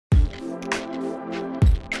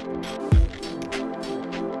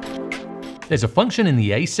There's a function in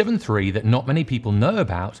the A7 III that not many people know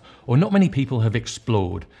about or not many people have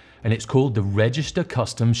explored, and it's called the Register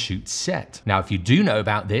Custom Shoot Set. Now, if you do know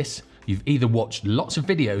about this, you've either watched lots of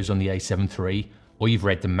videos on the A7 III or you've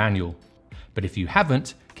read the manual. But if you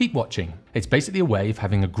haven't, keep watching. It's basically a way of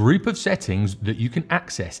having a group of settings that you can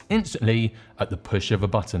access instantly at the push of a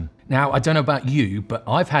button. Now, I don't know about you, but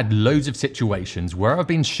I've had loads of situations where I've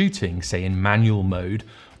been shooting, say in manual mode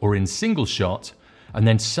or in single shot, and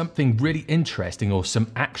then something really interesting or some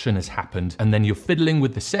action has happened, and then you're fiddling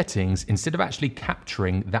with the settings instead of actually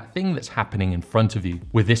capturing that thing that's happening in front of you.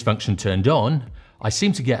 With this function turned on, I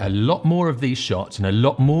seem to get a lot more of these shots and a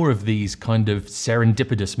lot more of these kind of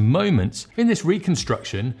serendipitous moments. In this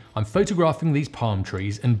reconstruction, I'm photographing these palm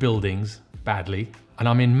trees and buildings badly, and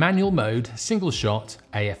I'm in manual mode, single shot,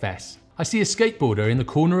 AFS. I see a skateboarder in the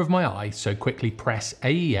corner of my eye, so quickly press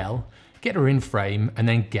AEL, get her in frame, and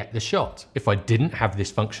then get the shot. If I didn't have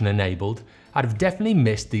this function enabled, I'd have definitely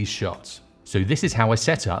missed these shots. So this is how I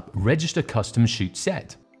set up Register Custom Shoot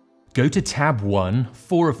Set. Go to tab 1,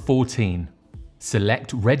 4 of 14.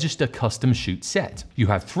 Select Register Custom Shoot Set. You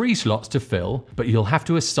have 3 slots to fill, but you'll have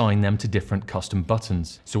to assign them to different custom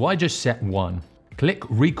buttons. So I just set 1. Click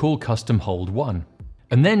Recall Custom Hold 1.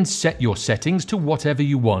 And then set your settings to whatever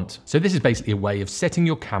you want. So this is basically a way of setting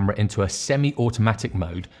your camera into a semi-automatic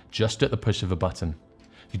mode just at the push of a button.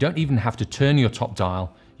 You don't even have to turn your top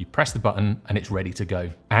dial, you press the button and it's ready to go.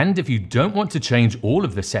 And if you don't want to change all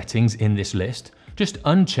of the settings in this list, just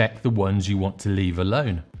uncheck the ones you want to leave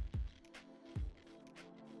alone.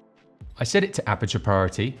 I set it to aperture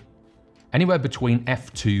priority, anywhere between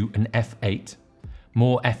f2 and f8.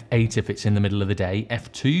 More f8 if it's in the middle of the day,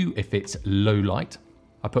 f2 if it's low light.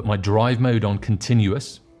 I put my drive mode on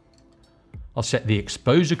continuous. I'll set the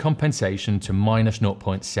exposure compensation to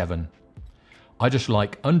 -0.7. I just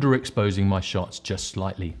like underexposing my shots just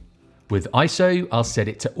slightly. With ISO, I'll set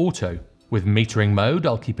it to auto. With metering mode,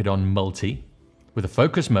 I'll keep it on multi. With a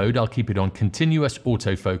focus mode, I'll keep it on continuous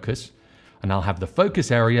autofocus. And I'll have the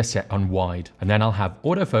focus area set on wide, and then I'll have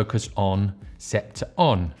autofocus on set to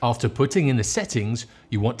on. After putting in the settings,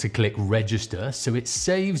 you want to click register so it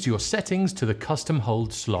saves your settings to the custom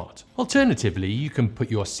hold slot. Alternatively, you can put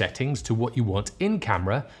your settings to what you want in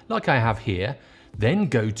camera, like I have here, then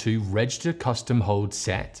go to register custom hold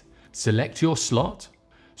set, select your slot,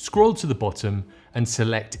 scroll to the bottom and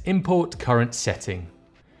select import current setting.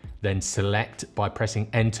 Then select by pressing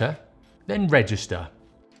enter, then register.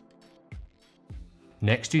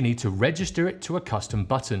 Next, you need to register it to a custom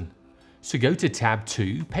button. So go to tab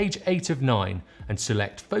 2, page 8 of 9, and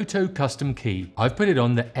select Photo Custom Key. I've put it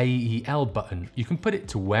on the AEL button. You can put it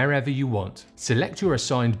to wherever you want. Select your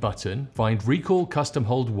assigned button, find Recall Custom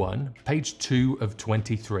Hold 1, page 2 of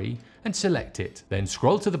 23, and select it. Then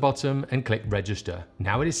scroll to the bottom and click Register.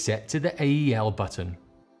 Now it is set to the AEL button.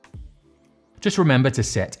 Just remember to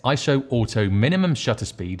set ISO Auto minimum shutter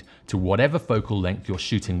speed to whatever focal length you're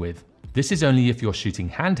shooting with. This is only if you're shooting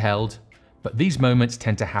handheld, but these moments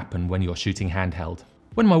tend to happen when you're shooting handheld.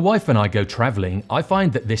 When my wife and I go traveling, I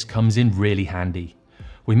find that this comes in really handy.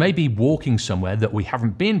 We may be walking somewhere that we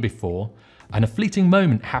haven't been before, and a fleeting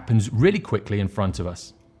moment happens really quickly in front of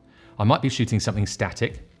us. I might be shooting something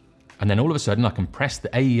static, and then all of a sudden I can press the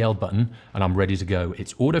AEL button and I'm ready to go.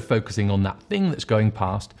 It's auto-focusing on that thing that's going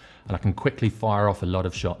past, and I can quickly fire off a lot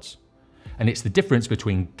of shots. And it's the difference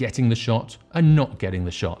between getting the shot and not getting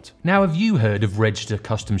the shot. Now, have you heard of Register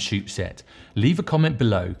Custom Shoot Set? Leave a comment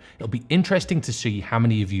below. It'll be interesting to see how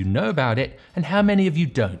many of you know about it and how many of you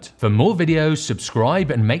don't. For more videos, subscribe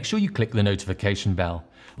and make sure you click the notification bell.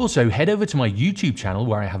 Also, head over to my YouTube channel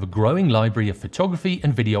where I have a growing library of photography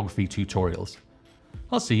and videography tutorials.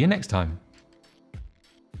 I'll see you next time.